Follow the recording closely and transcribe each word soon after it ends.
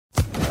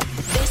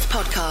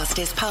podcast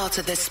is part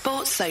of the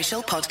Sports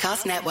Social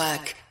Podcast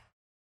Network.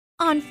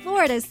 On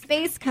Florida's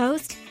Space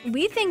Coast,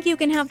 we think you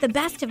can have the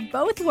best of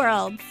both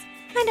worlds.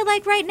 Kind of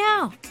like right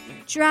now.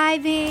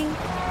 Driving,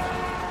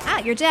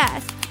 at your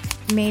desk,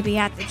 maybe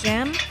at the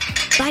gym,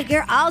 but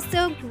you're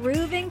also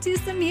grooving to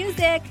some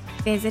music.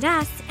 Visit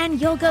us and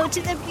you'll go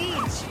to the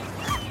beach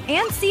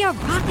and see a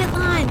rocket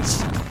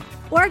launch.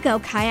 Or go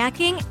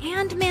kayaking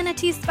and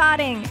manatee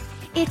spotting.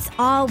 It's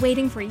all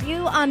waiting for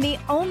you on the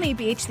only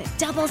beach that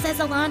doubles as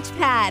a launch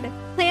pad.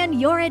 Plan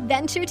your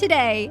adventure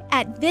today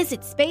at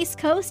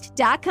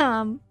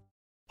visitspacecoast.com.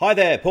 Hi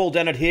there, Paul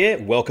Dennett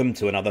here. Welcome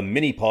to another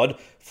mini-pod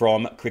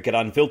from Cricket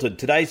Unfiltered.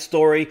 Today's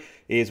story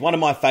is one of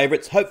my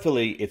favourites.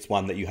 Hopefully it's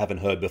one that you haven't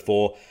heard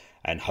before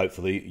and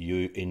hopefully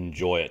you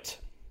enjoy it.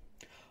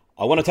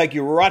 I want to take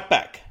you right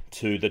back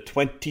to the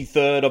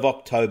 23rd of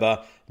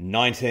October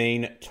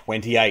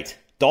 1928.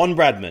 Don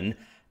Bradman,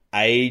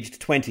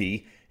 aged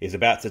 20, is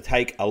about to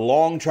take a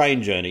long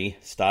train journey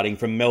starting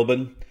from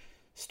Melbourne,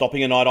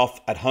 stopping a night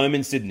off at home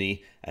in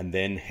Sydney and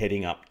then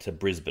heading up to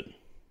Brisbane.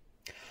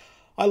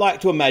 I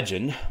like to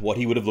imagine what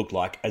he would have looked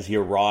like as he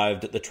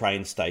arrived at the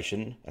train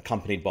station,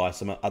 accompanied by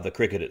some other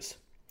cricketers.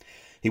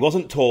 He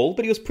wasn't tall,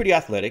 but he was pretty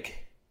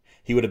athletic.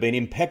 He would have been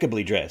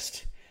impeccably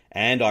dressed,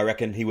 and I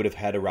reckon he would have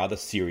had a rather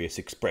serious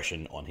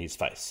expression on his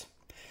face.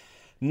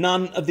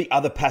 None of the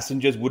other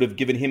passengers would have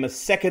given him a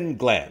second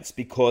glance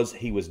because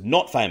he was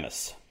not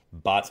famous,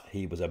 but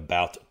he was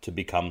about to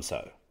become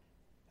so.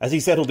 As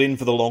he settled in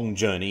for the long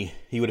journey,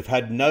 he would have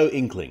had no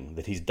inkling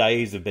that his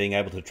days of being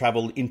able to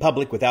travel in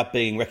public without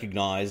being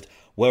recognised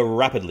were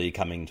rapidly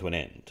coming to an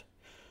end.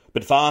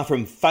 But far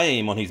from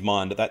fame on his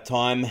mind at that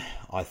time,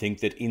 I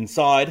think that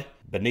inside,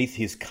 beneath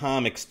his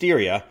calm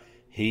exterior,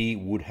 he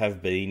would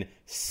have been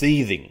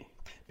seething,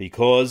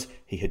 because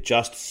he had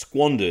just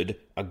squandered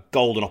a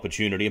golden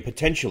opportunity and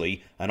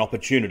potentially an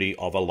opportunity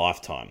of a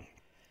lifetime.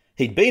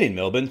 He'd been in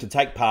Melbourne to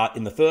take part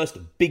in the first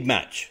big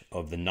match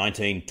of the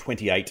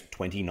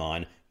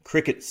 1928-29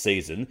 cricket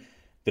season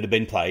that had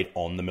been played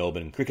on the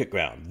Melbourne Cricket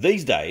Ground.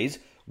 These days,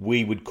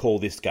 we would call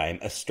this game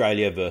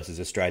Australia versus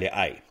Australia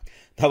A.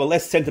 They were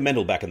less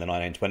sentimental back in the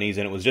 1920s,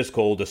 and it was just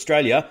called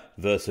Australia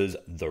versus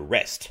the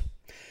rest.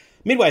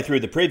 Midway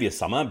through the previous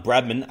summer,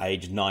 Bradman,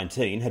 aged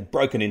 19, had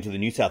broken into the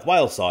New South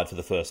Wales side for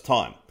the first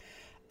time.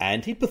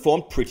 And he'd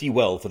performed pretty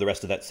well for the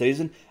rest of that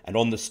season, and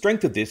on the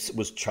strength of this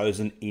was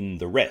chosen in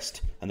the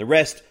rest. And the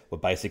rest were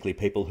basically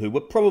people who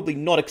were probably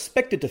not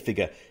expected to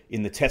figure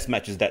in the test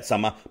matches that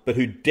summer, but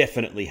who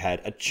definitely had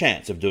a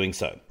chance of doing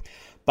so.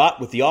 But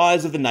with the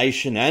eyes of the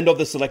nation and of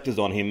the selectors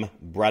on him,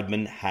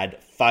 Bradman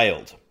had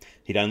failed.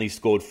 He'd only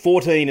scored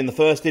 14 in the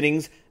first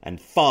innings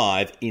and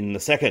 5 in the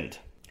second.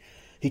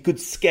 He could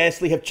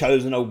scarcely have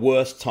chosen a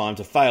worse time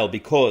to fail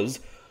because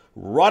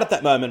right at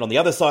that moment, on the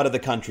other side of the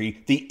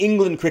country, the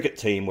England cricket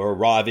team were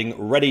arriving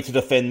ready to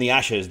defend the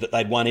Ashes that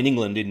they'd won in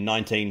England in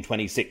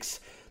 1926.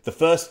 The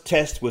first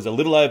test was a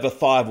little over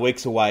 5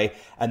 weeks away,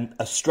 and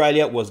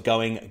Australia was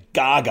going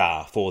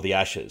gaga for the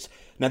Ashes.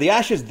 Now, the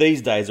Ashes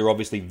these days are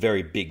obviously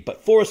very big,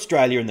 but for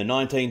Australia in the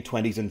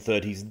 1920s and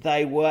 30s,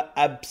 they were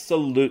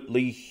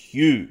absolutely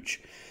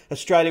huge.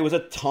 Australia was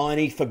a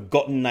tiny,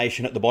 forgotten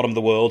nation at the bottom of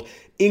the world.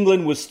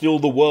 England was still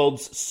the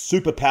world's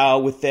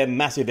superpower with their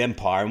massive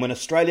empire. And when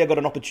Australia got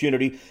an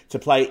opportunity to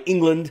play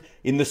England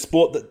in the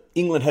sport that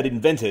England had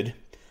invented,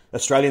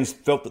 Australians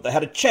felt that they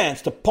had a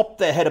chance to pop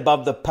their head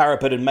above the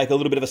parapet and make a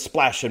little bit of a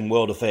splash in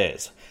world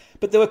affairs.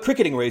 But there were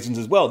cricketing reasons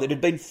as well. It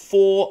had been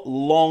 4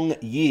 long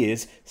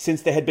years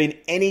since there had been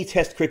any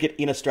test cricket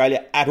in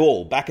Australia at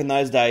all. Back in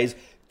those days,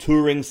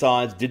 touring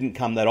sides didn't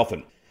come that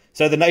often.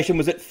 So the nation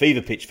was at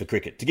fever pitch for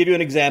cricket. To give you an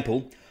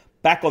example,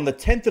 back on the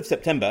 10th of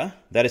September,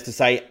 that is to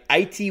say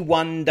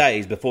 81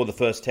 days before the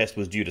first test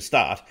was due to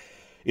start,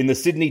 in the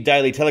Sydney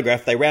Daily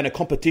Telegraph, they ran a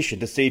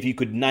competition to see if you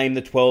could name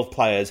the 12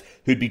 players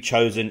who'd be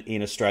chosen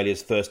in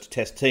Australia's first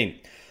test team.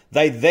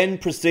 They then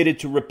proceeded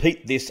to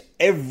repeat this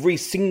every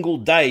single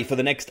day for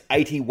the next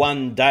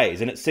 81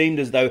 days, and it seemed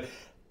as though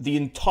the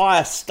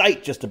entire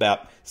state just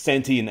about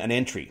sent in an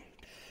entry.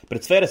 But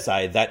it's fair to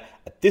say that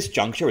at this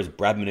juncture, as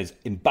Bradman is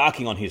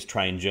embarking on his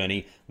train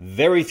journey,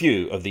 very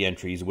few of the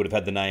entries would have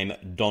had the name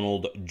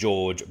Donald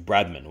George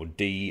Bradman, or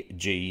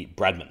D.G.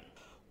 Bradman.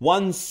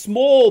 One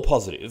small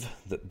positive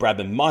that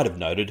Bradman might have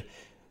noted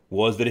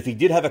was that if he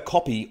did have a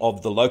copy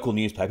of the local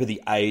newspaper,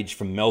 The Age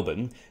from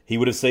Melbourne, he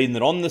would have seen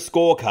that on the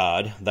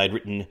scorecard they'd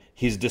written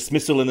his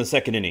dismissal in the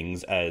second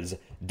innings as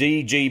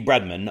D.G.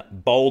 Bradman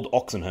bowled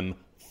Oxenham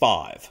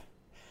 5.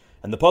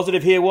 And the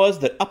positive here was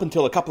that up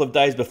until a couple of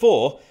days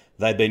before,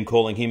 they'd been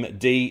calling him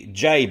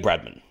D.J.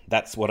 Bradman.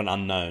 That's what an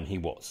unknown he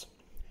was.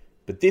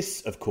 But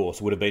this, of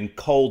course, would have been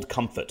cold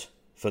comfort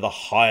for the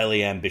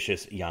highly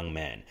ambitious young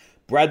man.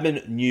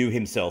 Bradman knew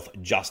himself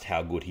just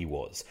how good he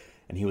was,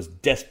 and he was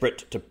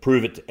desperate to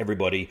prove it to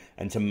everybody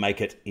and to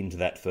make it into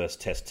that first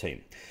test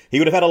team. He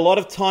would have had a lot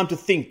of time to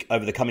think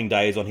over the coming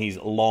days on his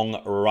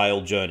long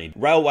rail journey.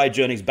 Railway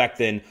journeys back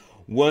then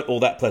weren't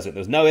all that pleasant.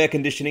 There was no air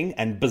conditioning,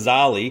 and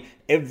bizarrely,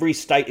 every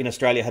state in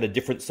Australia had a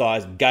different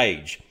size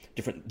gauge,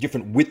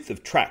 different width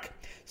of track.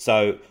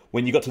 So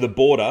when you got to the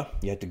border,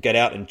 you had to get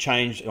out and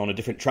change on a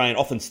different train,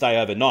 often stay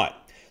overnight.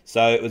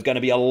 So it was going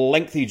to be a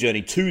lengthy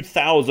journey,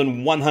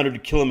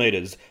 2,100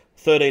 kilometres,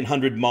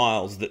 1,300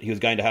 miles that he was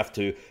going to have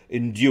to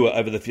endure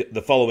over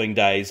the following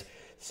days.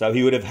 So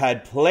he would have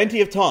had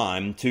plenty of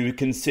time to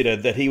consider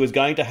that he was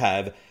going to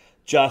have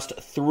just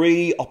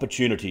 3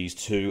 opportunities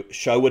to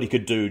show what he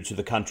could do to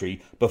the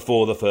country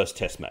before the first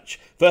test match.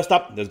 First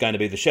up, there's going to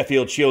be the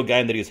Sheffield Shield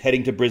game that he was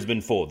heading to Brisbane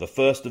for, the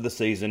first of the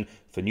season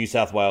for New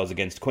South Wales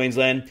against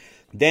Queensland.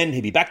 Then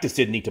he'd be back to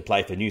Sydney to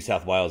play for New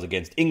South Wales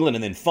against England.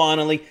 And then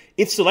finally,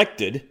 if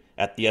selected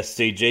at the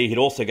SCG, he'd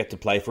also get to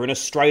play for an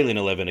Australian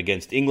 11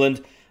 against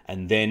England.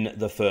 And then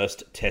the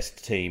first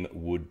test team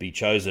would be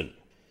chosen.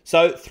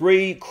 So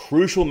 3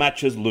 crucial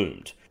matches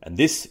loomed. And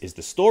this is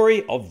the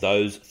story of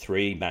those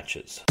 3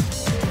 matches.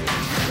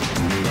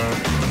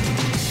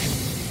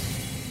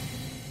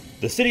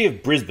 The city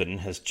of Brisbane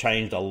has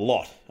changed a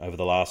lot over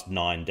the last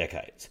 9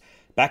 decades.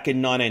 Back in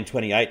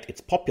 1928,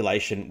 its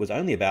population was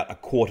only about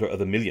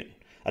 250,000,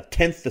 a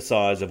tenth the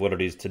size of what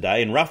it is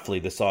today and roughly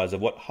the size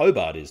of what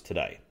Hobart is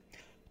today.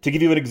 To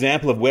give you an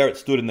example of where it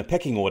stood in the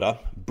pecking order,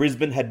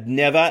 Brisbane had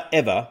never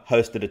ever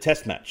hosted a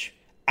test match.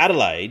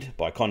 Adelaide,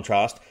 by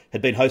contrast,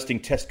 had been hosting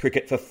test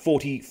cricket for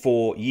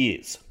 44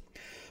 years.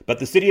 But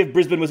the city of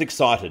Brisbane was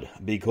excited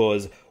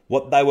because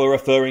what they were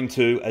referring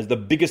to as the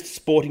biggest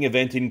sporting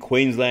event in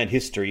Queensland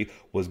history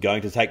was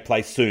going to take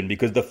place soon,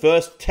 because the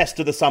first test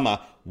of the summer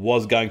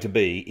was going to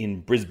be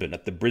in Brisbane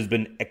at the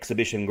Brisbane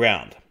Exhibition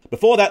Ground.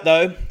 Before that,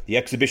 though, the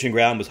Exhibition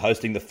Ground was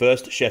hosting the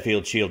first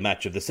Sheffield Shield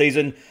match of the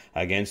season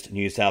against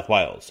New South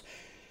Wales.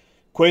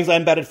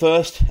 Queensland batted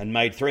first and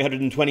made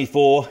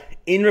 324.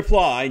 In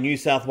reply, New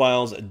South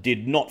Wales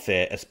did not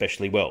fare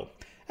especially well.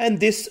 And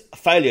this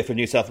failure for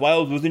New South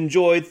Wales was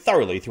enjoyed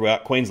thoroughly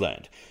throughout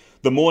Queensland.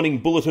 The Morning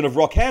Bulletin of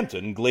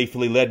Rockhampton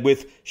gleefully led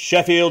with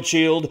Sheffield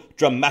Shield,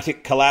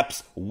 dramatic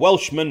collapse,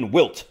 Welshman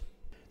wilt.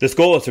 The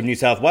scores from New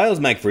South Wales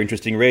make for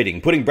interesting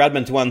reading. Putting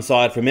Bradman to one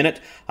side for a minute,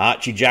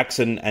 Archie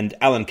Jackson and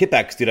Alan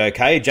Kippax did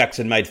okay.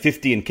 Jackson made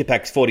 50 and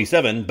Kippax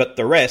 47, but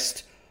the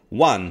rest,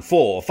 1,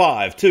 4,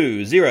 5,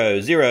 2, 0,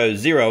 0,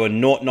 0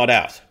 and naught not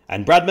out.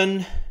 And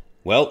Bradman,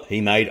 well,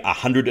 he made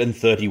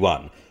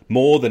 131,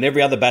 more than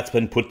every other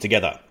batsman put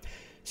together.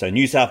 So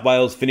New South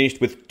Wales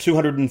finished with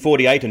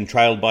 248 and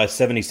trailed by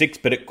 76,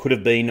 but it could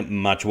have been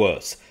much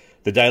worse.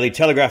 The Daily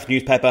Telegraph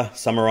newspaper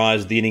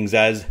summarised the innings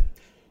as,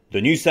 "The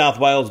New South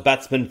Wales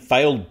batsmen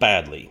failed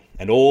badly,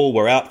 and all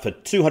were out for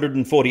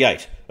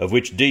 248, of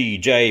which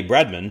D.J.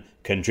 Bradman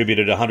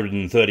contributed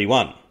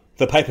 131.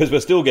 The papers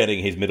were still getting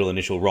his middle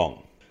initial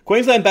wrong.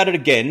 Queensland batted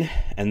again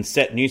and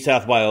set New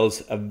South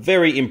Wales a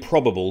very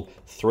improbable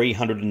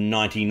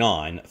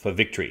 399 for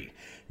victory.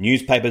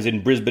 Newspapers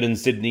in Brisbane and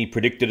Sydney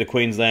predicted a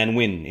Queensland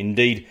win.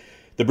 Indeed,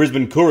 the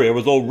Brisbane Courier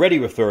was already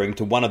referring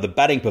to one of the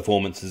batting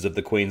performances of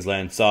the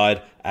Queensland side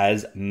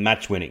as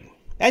match-winning.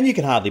 And you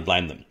can hardly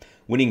blame them.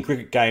 Winning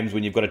cricket games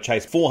when you've got to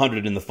chase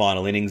 400 in the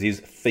final innings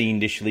is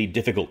fiendishly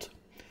difficult.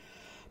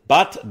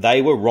 But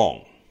they were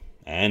wrong.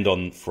 And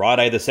on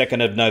Friday the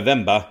 2nd of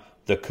November,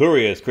 the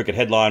Courier's cricket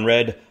headline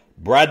read,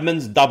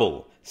 "Bradman's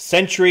double.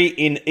 Century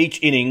in each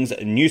innings,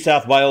 New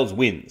South Wales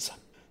wins."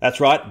 That's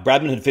right,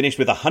 Bradman had finished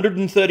with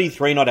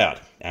 133 not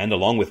out, and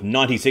along with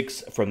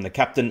 96 from the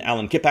captain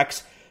Alan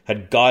Kippax,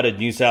 had guided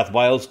New South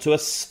Wales to a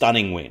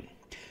stunning win.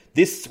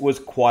 This was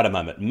quite a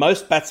moment.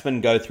 Most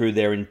batsmen go through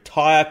their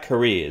entire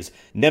careers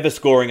never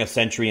scoring a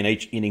century in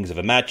each innings of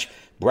a match.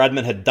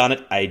 Bradman had done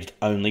it aged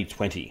only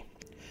 20.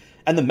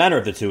 And the manner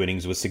of the 2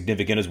 innings was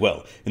significant as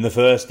well. In the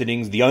first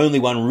innings, the only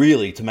one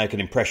really to make an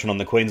impression on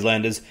the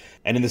Queenslanders,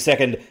 and in the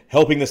second,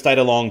 helping the state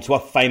along to a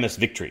famous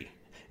victory.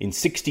 In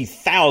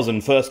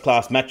 60,000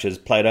 first-class matches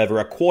played over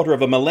a quarter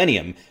of a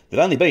millennium,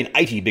 there'd only been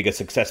 80 bigger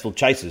successful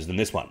chases than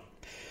this one.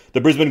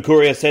 The Brisbane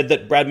Courier said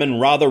that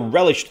Bradman rather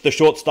relished the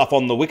short stuff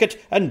on the wicket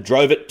and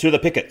drove it to the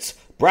pickets.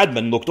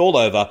 Bradman looked all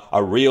over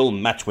a real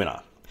match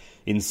winner.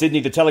 In Sydney,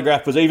 the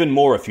Telegraph was even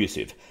more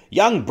effusive.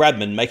 Young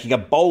Bradman, making a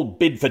bold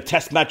bid for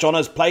test match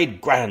honours,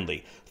 played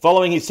grandly.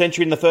 Following his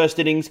century in the first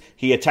innings,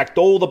 he attacked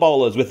all the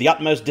bowlers with the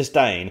utmost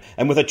disdain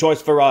and with a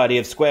choice variety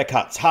of square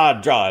cuts,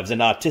 hard drives and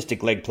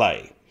artistic leg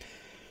play.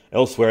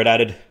 Elsewhere it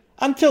added,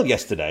 "Until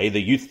yesterday, the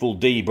youthful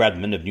D.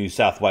 Bradman of New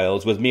South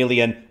Wales was merely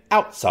an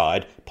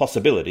outside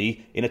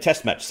possibility in a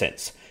test match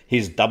sense.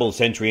 His double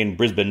century in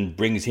Brisbane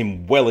brings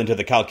him well into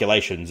the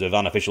calculations of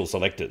unofficial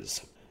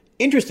selectors."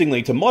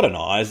 Interestingly, to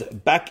modernise,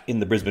 back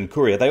in the Brisbane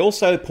Courier, they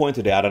also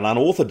pointed out an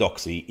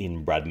unorthodoxy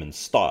in Bradman's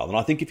style. And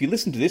I think if you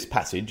listen to this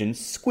passage and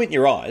squint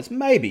your eyes,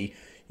 maybe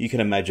you can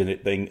imagine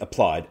it being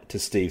applied to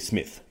Steve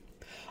Smith.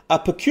 A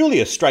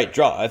peculiar straight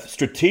drive,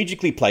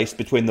 strategically placed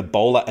between the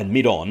bowler and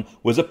mid-on,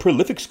 was a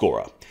prolific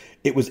scorer.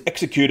 It was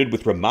executed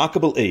with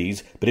remarkable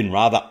ease, but in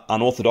rather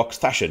unorthodox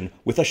fashion,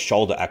 with a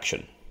shoulder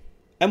action.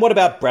 And what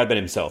about Bradman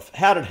himself?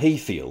 How did he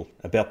feel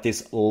about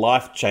this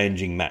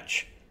life-changing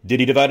match? Did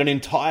he devote an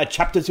entire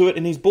chapter to it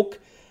in his book?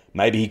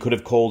 Maybe he could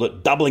have called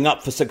it Doubling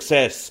Up for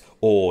Success,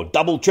 or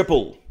Double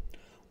Triple.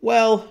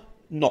 Well,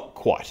 not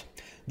quite.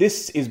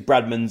 This is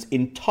Bradman's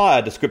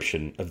entire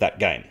description of that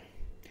game.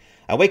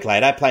 A week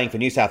later, playing for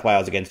New South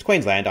Wales against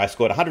Queensland, I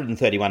scored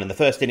 131 in the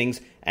first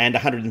innings and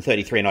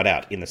 133 not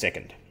out in the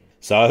second.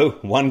 So,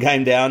 1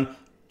 game down,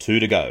 2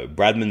 to go.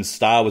 Bradman's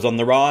star was on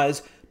the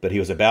rise, but he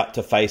was about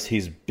to face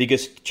his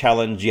biggest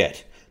challenge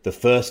yet, the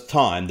first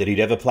time that he'd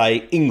ever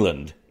play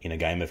England in a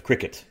game of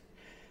cricket.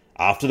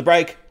 After the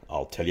break,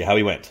 I'll tell you how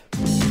he went.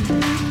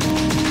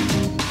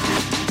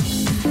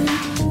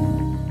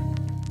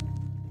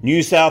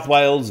 New South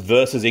Wales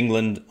versus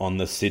England on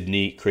the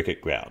Sydney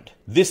Cricket Ground.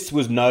 This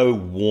was no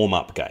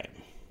warm-up game.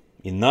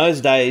 In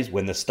those days,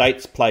 when the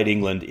States played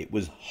England, it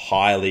was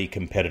highly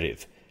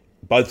competitive.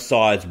 Both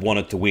sides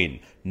wanted to win,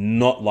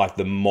 not like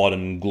the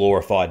modern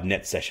glorified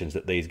net sessions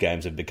that these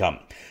games have become.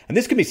 And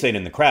this can be seen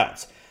in the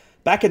crowds.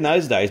 Back in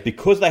those days,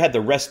 because they had the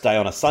rest day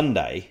on a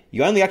Sunday,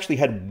 you only actually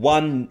had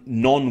one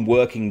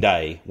non-working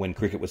day when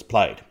cricket was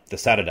played, the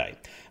Saturday.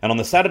 And on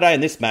the Saturday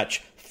in this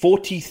match,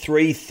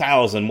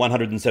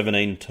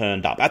 43,117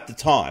 turned up. At the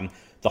time,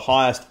 the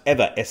highest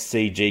ever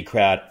SCG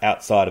crowd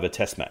outside of a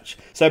test match.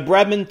 So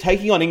Bradman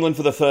taking on England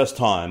for the first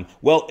time,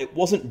 well, it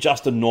wasn't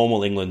just a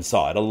normal England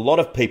side. A lot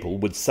of people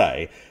would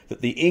say that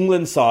the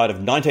England side of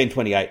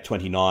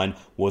 1928-29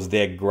 was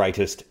their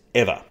greatest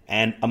ever.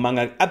 And among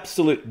an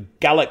absolute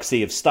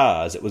galaxy of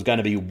stars, it was going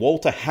to be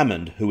Walter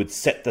Hammond who would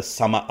set the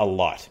summer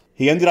alight.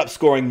 He ended up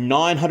scoring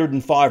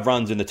 905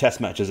 runs in the test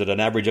matches at an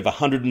average of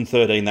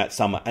 113 that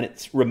summer, and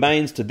it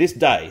remains to this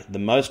day the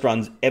most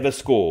runs ever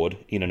scored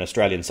in an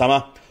Australian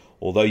summer,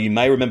 although you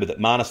may remember that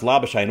Marnus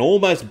Labuschagne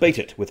almost beat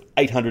it with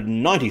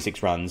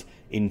 896 runs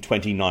in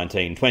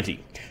 2019-20.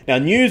 Now,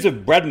 news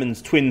of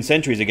Bradman's twin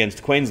centuries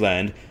against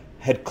Queensland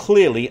had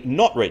clearly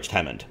not reached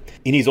Hammond.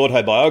 In his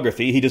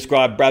autobiography, he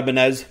described Bradman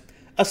as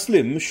a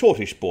slim,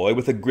 shortish boy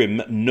with a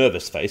grim,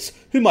 nervous face,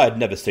 whom I had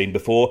never seen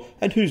before,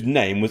 and whose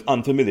name was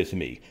unfamiliar to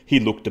me. He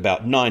looked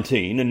about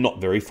 19 and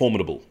not very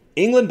formidable.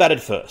 England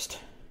batted first,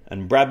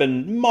 and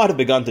Bradman might have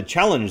begun to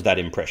challenge that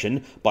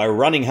impression by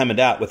running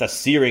Hammond out with a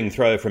searing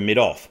throw from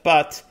mid-off,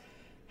 but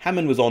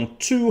Hammond was on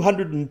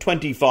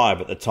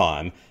 225 at the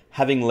time,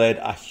 having led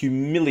a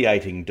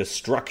humiliating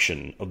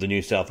destruction of the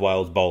New South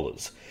Wales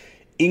bowlers.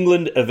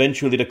 England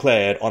eventually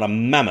declared on a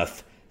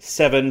mammoth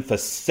 7 for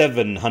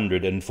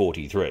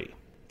 743.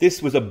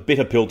 This was a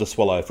bitter pill to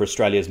swallow for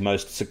Australia's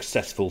most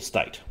successful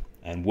state,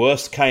 and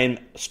worse came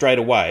straight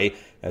away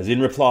as in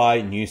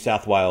reply New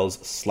South Wales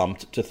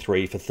slumped to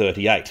 3 for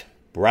 38.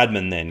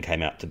 Bradman then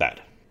came out to bat,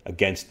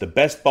 against the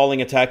best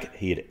bowling attack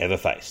he had ever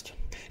faced.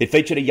 It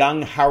featured a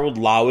young Harold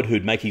Larwood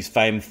who'd make his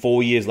fame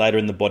 4 years later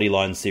in the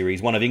Bodyline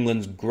series, one of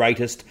England's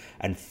greatest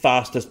and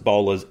fastest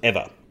bowlers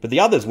ever. But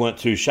the others weren't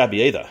too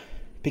shabby either.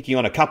 Picking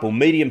on a couple,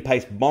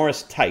 medium-paced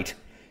Maurice Tate,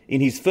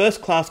 in his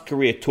first-class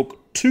career, took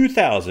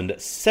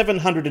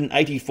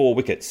 2,784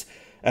 wickets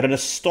at an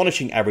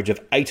astonishing average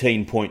of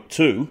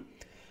 18.2,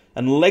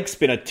 and leg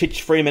spinner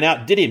Titch Freeman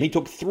outdid him. He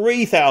took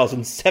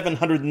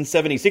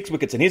 3,776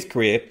 wickets in his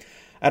career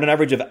at an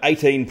average of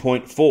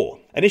 18.4.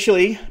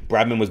 Initially,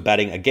 Bradman was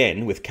batting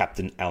again with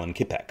captain Alan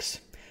Kippax,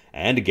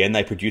 and again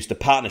they produced a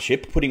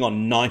partnership, putting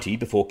on 90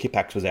 before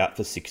Kippax was out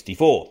for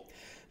 64.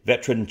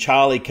 Veteran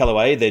Charlie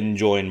Kellaway then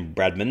joined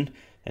Bradman,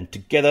 and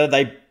together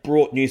they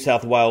brought New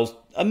South Wales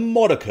a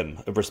modicum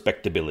of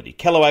respectability.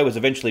 Kellaway was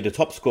eventually the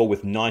top score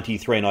with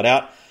 93 not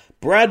out.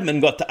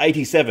 Bradman got to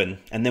 87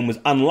 and then was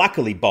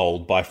unluckily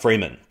bowled by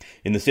Freeman.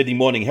 In the Sydney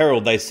Morning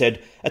Herald they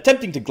said,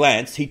 attempting to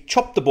glance, he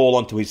chopped the ball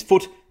onto his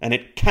foot and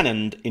it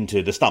cannoned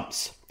into the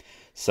stumps.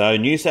 So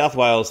New South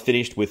Wales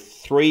finished with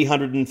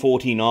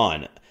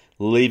 349,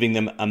 leaving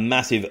them a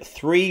massive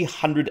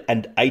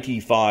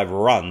 385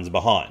 runs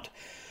behind.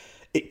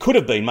 It could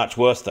have been much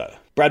worse though.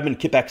 Bradman,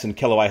 Kippax and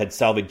Kellaway had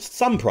salvaged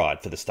some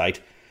pride for the state,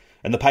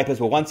 and the papers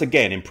were once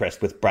again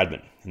impressed with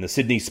Bradman. And the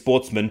Sydney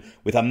Sportsman,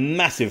 with a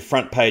massive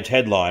front-page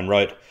headline,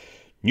 wrote,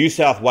 New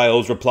South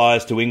Wales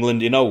replies to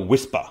England in a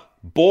whisper.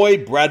 Boy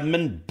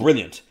Bradman,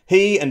 brilliant.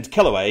 He and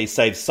Kellaway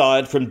saved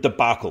side from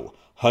debacle.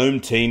 Home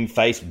team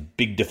face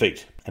big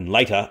defeat. And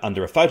later,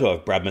 under a photo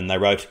of Bradman, they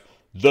wrote,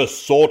 the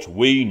sort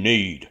we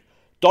need.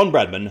 Don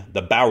Bradman,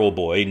 the barrel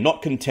boy,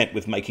 not content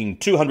with making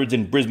 200s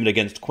in Brisbane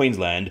against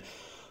Queensland,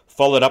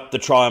 followed up the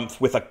triumph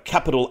with a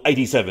capital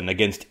 87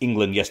 against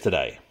England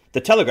yesterday. The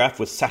Telegraph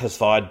was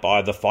satisfied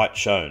by the fight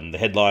shown, the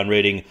headline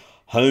reading,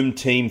 Home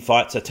team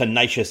fights a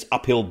tenacious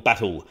uphill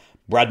battle.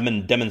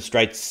 Bradman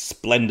demonstrates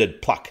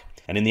splendid pluck.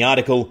 And in the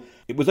article,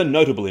 it was a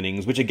notable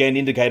innings which again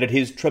indicated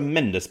his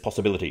tremendous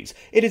possibilities.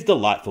 It is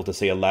delightful to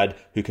see a lad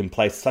who can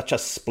play such a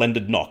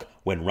splendid knock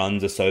when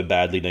runs are so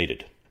badly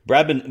needed.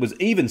 Bradman was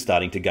even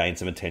starting to gain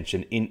some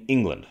attention in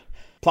England.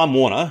 Plum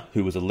Warner,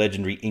 who was a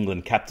legendary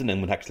England captain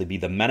and would actually be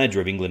the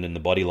manager of England in the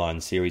Bodyline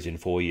series in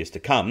 4 years to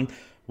come,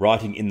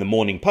 writing in the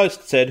Morning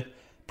Post, said,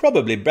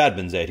 probably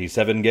Bradman's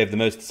 87 gave the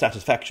most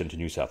satisfaction to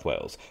New South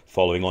Wales.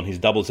 Following on his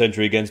double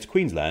century against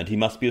Queensland, he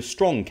must be a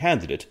strong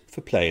candidate for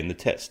play in the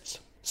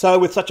tests. So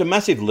with such a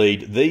massive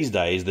lead, these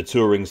days the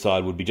touring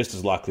side would be just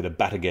as likely to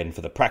bat again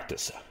for the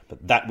practice.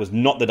 But that was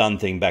not the done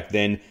thing back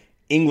then.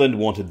 England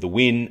wanted the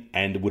win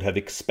and would have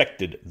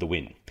expected the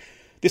win.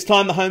 This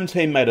time the home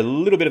team made a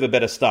little bit of a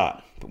better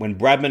start, but when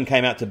Bradman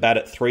came out to bat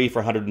at 3 for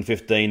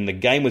 115, the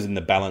game was in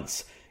the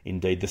balance.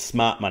 Indeed, the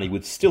smart money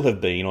would still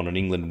have been on an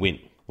England win.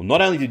 Well, not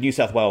only did New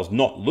South Wales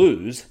not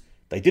lose,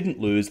 they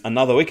didn't lose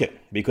another wicket,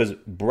 because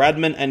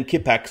Bradman and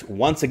Kippax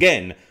once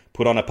again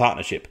put on a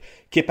partnership.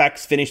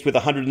 Kippax finished with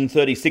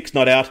 136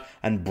 not out,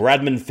 and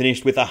Bradman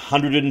finished with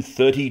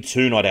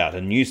 132 not out,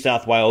 and New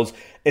South Wales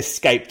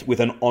escaped with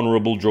an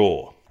honourable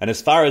draw. And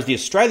as far as the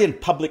Australian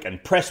public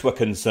and press were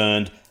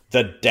concerned,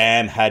 the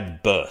dam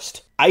had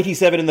burst.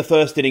 87 in the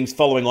first innings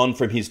following on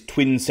from his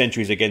twin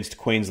centuries against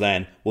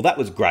Queensland. Well, that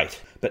was great.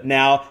 But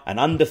now an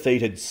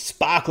undefeated,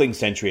 sparkling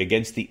century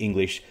against the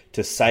English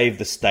to save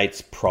the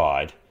state's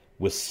pride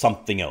was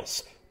something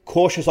else.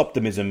 Cautious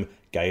optimism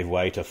gave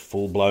way to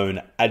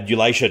full-blown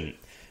adulation.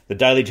 The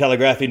Daily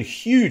Telegraph, in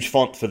huge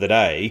font for the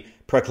day,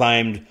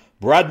 proclaimed,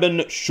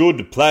 "Bradman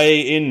should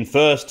play in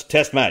first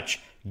Test match.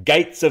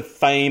 Gates of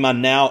fame are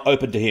now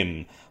open to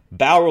him.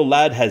 Bowral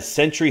lad has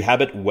century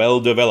habit well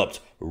developed.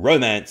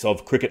 Romance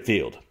of cricket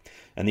field."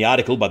 And the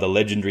article by the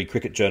legendary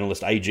cricket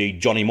journalist AG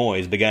Johnny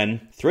Moyes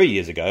began, 3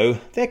 years ago,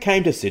 there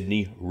came to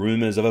Sydney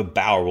rumours of a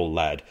Bowral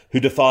lad who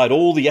defied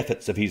all the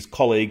efforts of his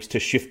colleagues to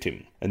shift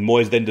him. And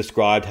Moyes then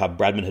described how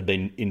Bradman had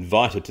been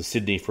invited to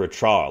Sydney for a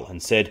trial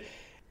and said,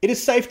 "It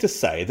is safe to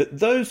say that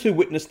those who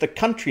witnessed the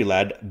country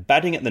lad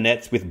batting at the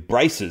nets with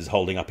braces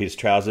holding up his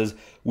trousers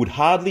would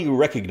hardly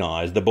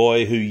recognise the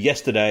boy who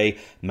yesterday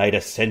made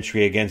a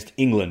century against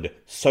England,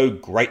 so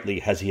greatly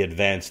has he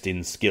advanced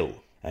in skill."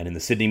 And in the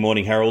Sydney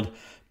Morning Herald,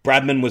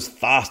 Bradman was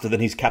faster than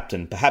his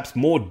captain, perhaps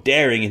more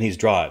daring in his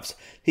drives.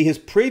 He has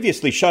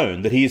previously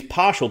shown that he is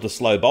partial to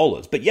slow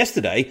bowlers, but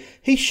yesterday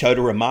he showed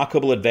a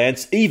remarkable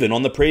advance even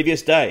on the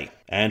previous day.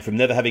 And from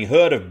never having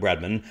heard of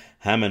Bradman,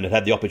 Hammond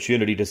had the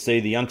opportunity to see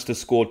the youngster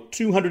score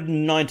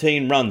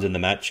 219 runs in the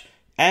match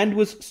and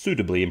was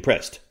suitably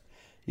impressed.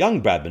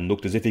 Young Bradman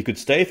looked as if he could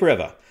stay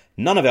forever.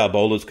 None of our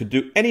bowlers could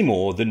do any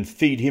more than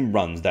feed him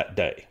runs that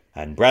day.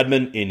 And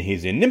Bradman, in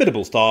his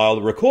inimitable style,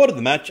 recorded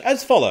the match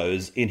as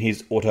follows in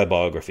his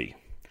autobiography.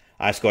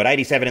 "I scored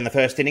 87 in the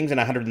first innings and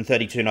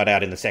 132 not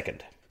out in the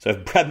second." So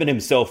if Bradman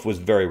himself was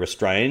very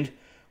restrained,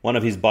 one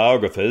of his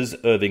biographers,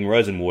 Irving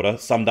Rosenwater,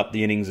 summed up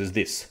the innings as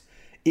this: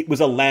 "It was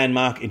a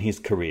landmark in his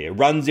career.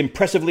 Runs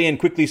impressively and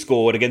quickly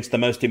scored against the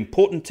most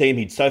important team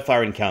he'd so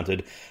far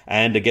encountered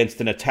and against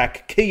an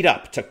attack keyed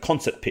up to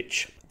concert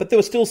pitch." But there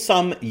were still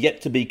some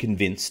yet to be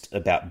convinced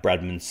about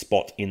Bradman's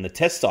spot in the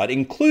Test side,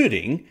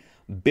 including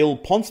Bill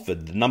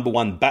Ponsford, the number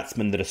one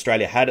batsman that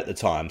Australia had at the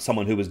time,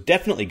 someone who was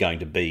definitely going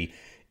to be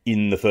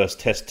in the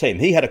first Test team.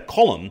 He had a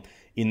column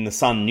in the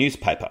Sun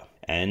newspaper,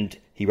 and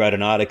he wrote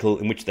an article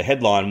in which the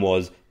headline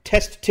was,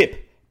 "Test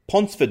tip,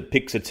 Ponsford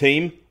picks a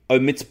team,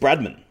 omits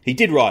Bradman." He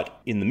did write,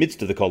 in the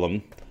midst of the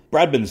column,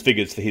 "Bradman's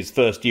figures for his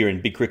first year in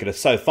big cricket are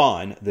so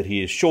fine that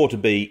he is sure to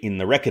be in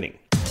the reckoning."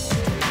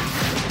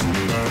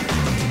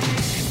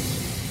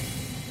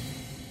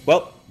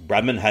 Well,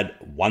 Bradman had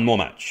one more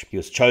match. He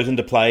was chosen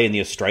to play in the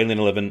Australian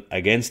 11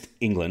 against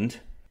England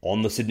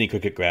on the Sydney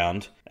Cricket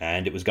Ground,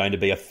 and it was going to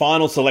be a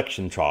final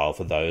selection trial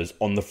for those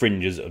on the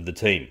fringes of the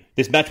team.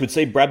 This match would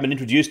see Bradman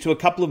introduced to a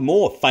couple of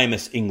more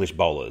famous English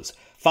bowlers.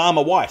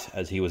 Farmer White,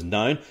 as he was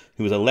known,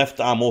 who was a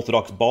left-arm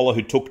orthodox bowler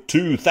who took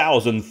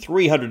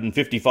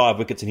 2,355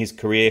 wickets in his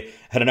career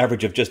at an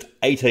average of just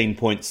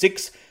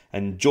 18.6,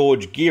 and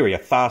George Geary, a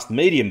fast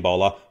medium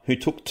bowler who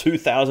took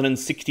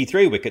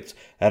 2,063 wickets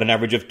at an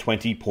average of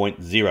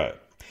 20.0.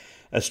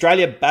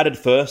 Australia batted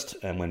first,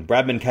 and when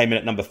Bradman came in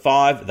at number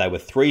 5, they were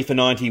 3 for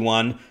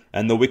 91,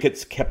 and the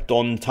wickets kept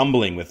on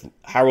tumbling, with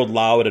Harold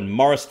Larwood and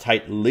Maurice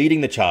Tate leading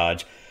the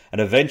charge,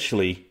 and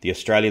eventually the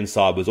Australian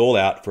side was all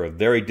out for a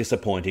very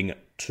disappointing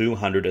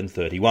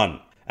 231.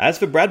 As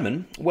for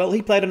Bradman, well,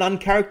 he played an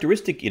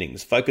uncharacteristic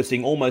innings,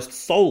 focusing almost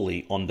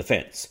solely on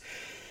defence.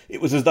 It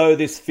was as though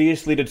this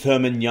fiercely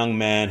determined young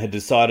man had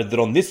decided that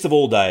on this of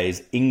all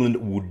days, England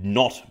would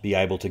not be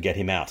able to get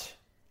him out.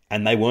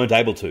 And they weren't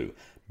able to.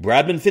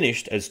 Bradman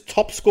finished as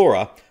top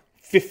scorer,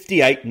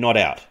 58 not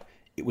out.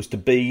 It was to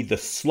be the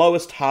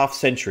slowest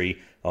half-century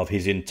of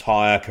his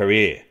entire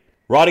career.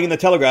 Writing in the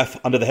Telegraph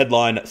under the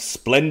headline,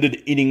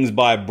 "Splendid Innings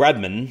by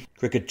Bradman,"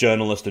 cricket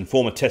journalist and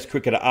former Test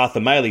cricketer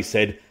Arthur Maley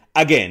said,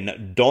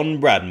 "Again, Don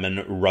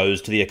Bradman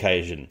rose to the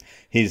occasion.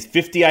 His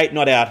 58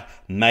 not out,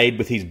 made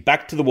with his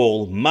back to the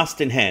wall, must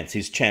enhance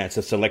his chance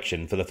of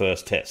selection for the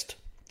first Test."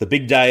 The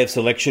big day of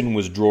selection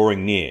was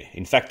drawing near.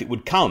 In fact, it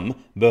would come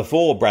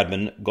before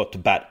Bradman got to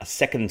bat a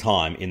second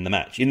time in the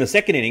match. In the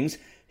second innings,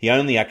 he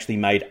only actually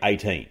made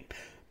 18.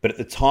 But at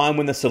the time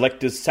when the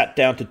selectors sat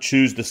down to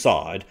choose the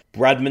side,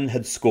 Bradman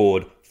had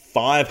scored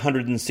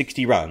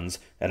 560 runs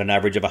at an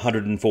average of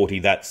 140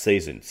 that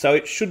season. So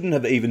it shouldn't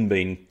have even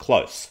been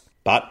close.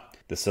 But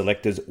the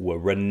selectors were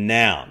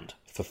renowned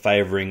for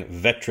favouring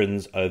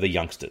veterans over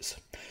youngsters.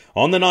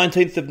 On the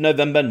 19th of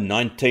November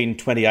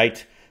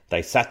 1928,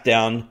 they sat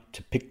down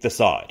to pick the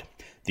side.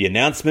 The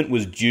announcement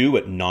was due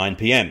at 9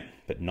 p.m,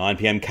 but 9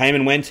 p.m. came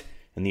and went,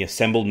 and the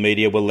assembled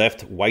media were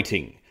left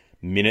waiting.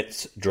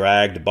 Minutes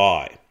dragged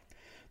by.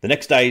 The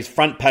next day's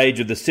front page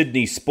of the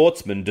Sydney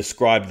Sportsman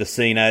described the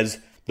scene as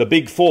the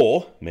Big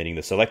Four, meaning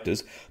the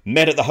selectors,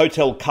 met at the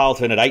Hotel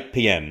Carlton at 8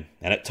 p.m,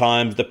 and at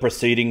times the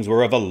proceedings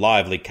were of a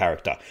lively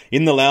character.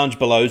 In the lounge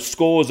below,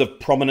 scores of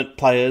prominent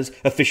players,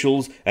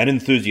 officials and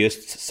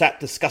enthusiasts sat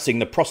discussing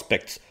the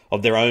prospects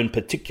of their own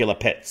particular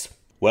pets.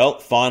 Well,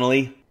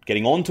 finally,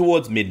 getting on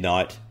towards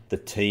midnight, the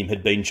team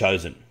had been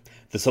chosen.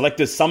 The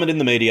selectors summoned in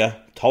the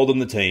media, told them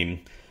the team,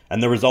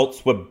 and the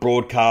results were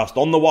broadcast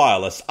on the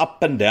wireless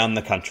up and down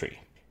the country.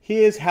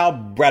 Here's how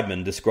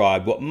Bradman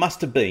described what must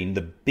have been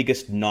the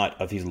biggest night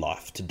of his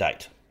life to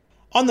date.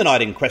 On the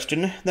night in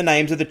question, the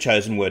names of the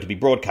chosen were to be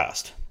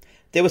broadcast.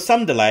 There was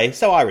some delay,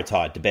 so I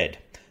retired to bed,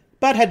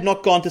 but had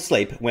not gone to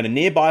sleep when a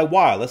nearby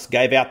wireless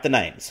gave out the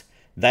names.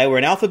 They were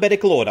in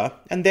alphabetical order,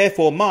 and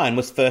therefore mine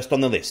was first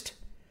on the list.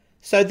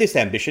 So this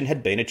ambition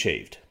had been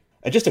achieved.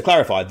 And just to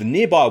clarify, the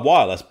nearby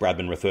wireless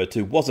Bradman referred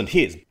to wasn't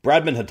his.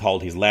 Bradman had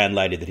told his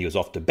landlady that he was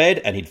off to bed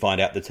and he'd find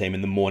out the team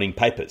in the morning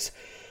papers.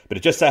 But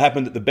it just so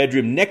happened that the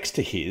bedroom next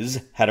to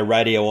his had a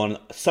radio on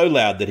so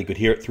loud that he could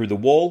hear it through the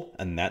wall,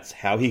 and that's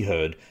how he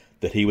heard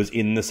that he was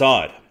in the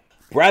side.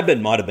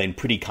 Bradman might have been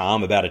pretty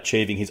calm about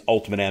achieving his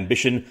ultimate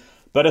ambition,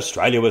 but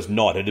Australia was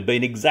not. It had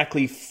been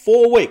exactly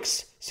 4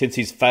 weeks since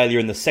his failure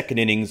in the second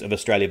innings of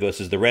Australia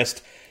versus the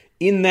rest.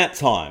 In that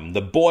time,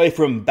 the boy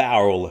from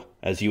Bowral,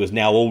 as he was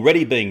now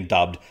already being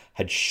dubbed,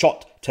 had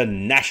shot to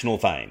national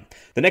fame.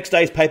 The next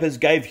day's papers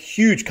gave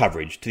huge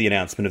coverage to the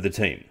announcement of the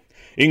team.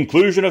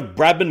 "Inclusion of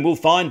Bradman will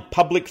find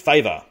public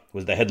favour,"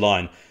 was the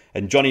headline,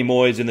 and Johnny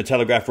Moyes in the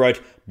Telegraph wrote,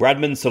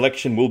 "Bradman's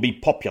selection will be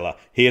popular.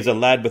 He is a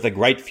lad with a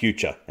great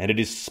future, and it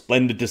is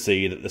splendid to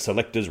see that the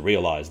selectors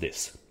realise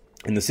this."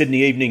 In the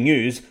Sydney Evening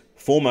News,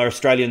 former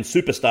Australian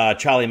superstar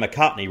Charlie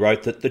McCartney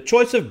wrote that the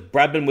choice of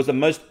Bradman was the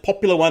most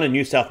popular one in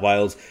New South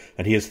Wales,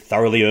 and he has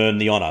thoroughly earned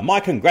the honour. My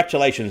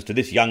congratulations to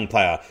this young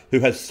player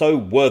who has so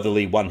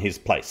worthily won his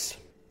place.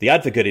 The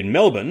Advocate in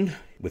Melbourne,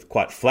 with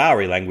quite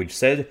flowery language,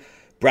 said,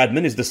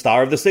 "Bradman is the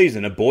star of the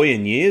season. A boy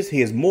in years,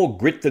 he has more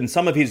grit than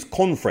some of his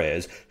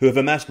confrères who have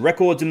amassed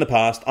records in the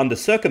past under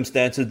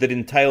circumstances that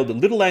entailed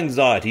little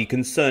anxiety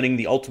concerning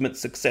the ultimate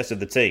success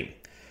of the team."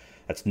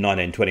 That's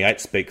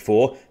 1928 speak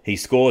for, he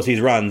scores his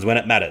runs when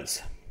it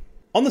matters.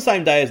 On the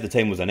same day as the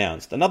team was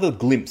announced, another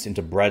glimpse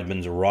into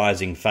Bradman's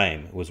rising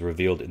fame was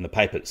revealed in the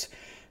papers,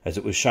 as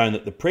it was shown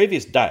that the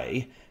previous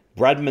day,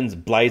 Bradman's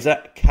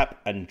blazer, cap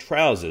and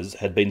trousers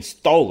had been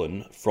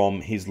stolen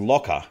from his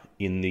locker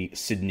in the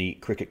Sydney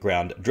Cricket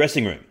Ground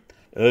dressing room.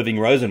 Irving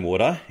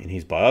Rosenwater, in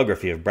his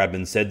biography of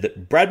Bradman, said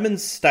that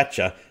Bradman's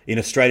stature in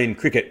Australian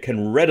cricket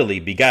can readily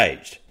be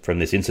gauged from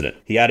this incident.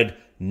 He added,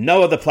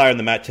 "No other player in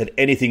the match had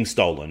anything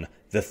stolen.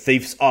 The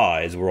thief's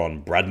eyes were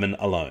on Bradman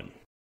alone."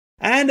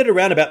 And at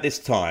around about this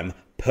time,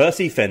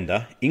 Percy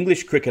Fender,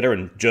 English cricketer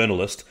and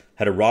journalist,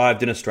 had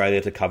arrived in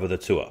Australia to cover the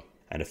tour.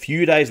 And a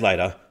few days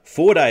later,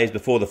 4 days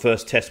before the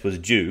first test was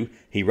due,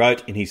 he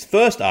wrote in his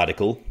first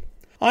article,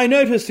 "I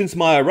noticed since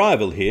my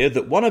arrival here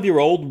that one of your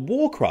old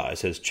war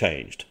cries has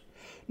changed.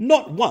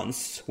 Not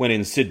once, when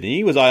in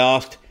Sydney, was I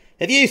asked,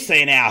 'Have you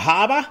seen our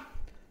harbour?'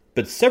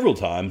 But several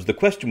times the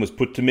question was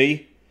put to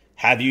me,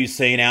 'Have you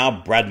seen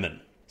our Bradman?'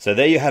 So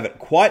there you have it,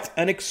 quite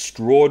an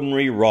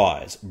extraordinary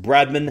rise.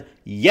 Bradman,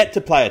 yet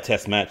to play a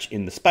test match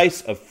in the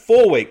space of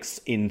 4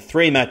 weeks in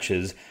 3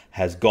 matches,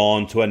 has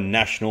gone to a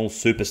national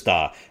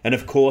superstar. And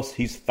of course,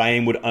 his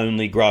fame would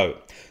only grow.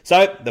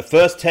 So, the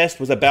first test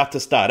was about to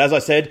start. As I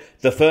said,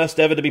 the first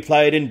ever to be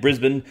played in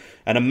Brisbane,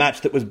 and a match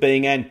that was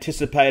being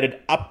anticipated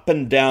up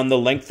and down the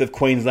length of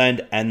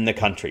Queensland and the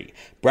country.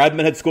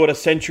 Bradman had scored a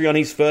century on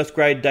his first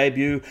grade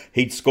debut.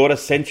 He'd scored a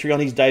century on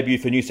his debut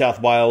for New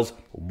South Wales.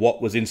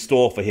 What was in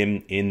store for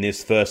him in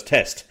this first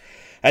test?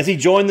 As he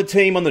joined the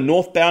team on the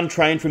northbound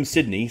train from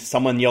Sydney,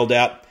 someone yelled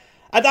out,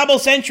 "A double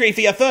century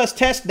for your first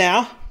test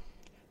now."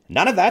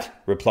 "None of that,"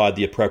 replied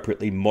the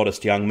appropriately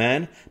modest young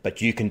man,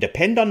 "but you can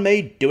depend on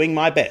me doing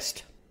my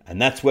best."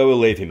 And that's where we'll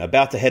leave him,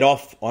 about to head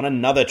off on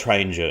another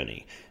train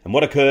journey. And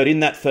what occurred in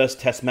that first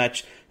test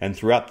match and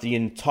throughout the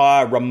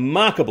entire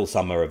remarkable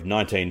summer of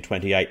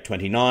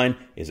 1928-29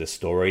 is a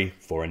story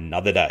for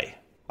another day.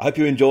 I hope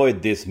you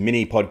enjoyed this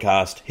mini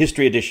podcast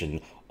history edition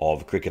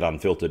of Cricket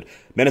Unfiltered.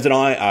 Menners and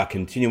I are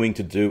continuing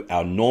to do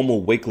our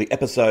normal weekly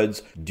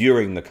episodes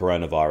during the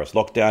coronavirus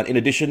lockdown. In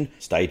addition,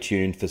 stay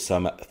tuned for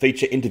some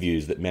feature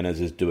interviews that Menners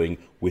is doing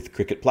with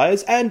cricket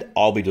players, and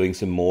I'll be doing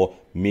some more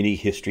mini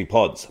history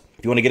pods.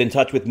 If you want to get in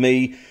touch with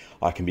me,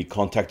 I can be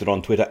contacted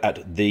on Twitter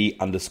at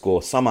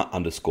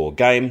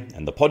 @the_summer_game,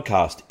 and the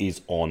podcast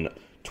is on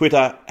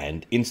Twitter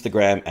and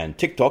Instagram and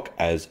TikTok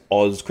as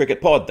Oz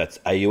Cricket Pod. That's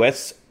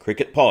AUS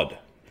Cricket Pod.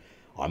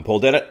 I'm Paul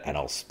Dennett, and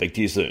I'll speak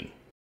to you soon.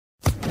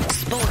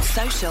 Sports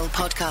Social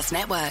Podcast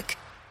Network.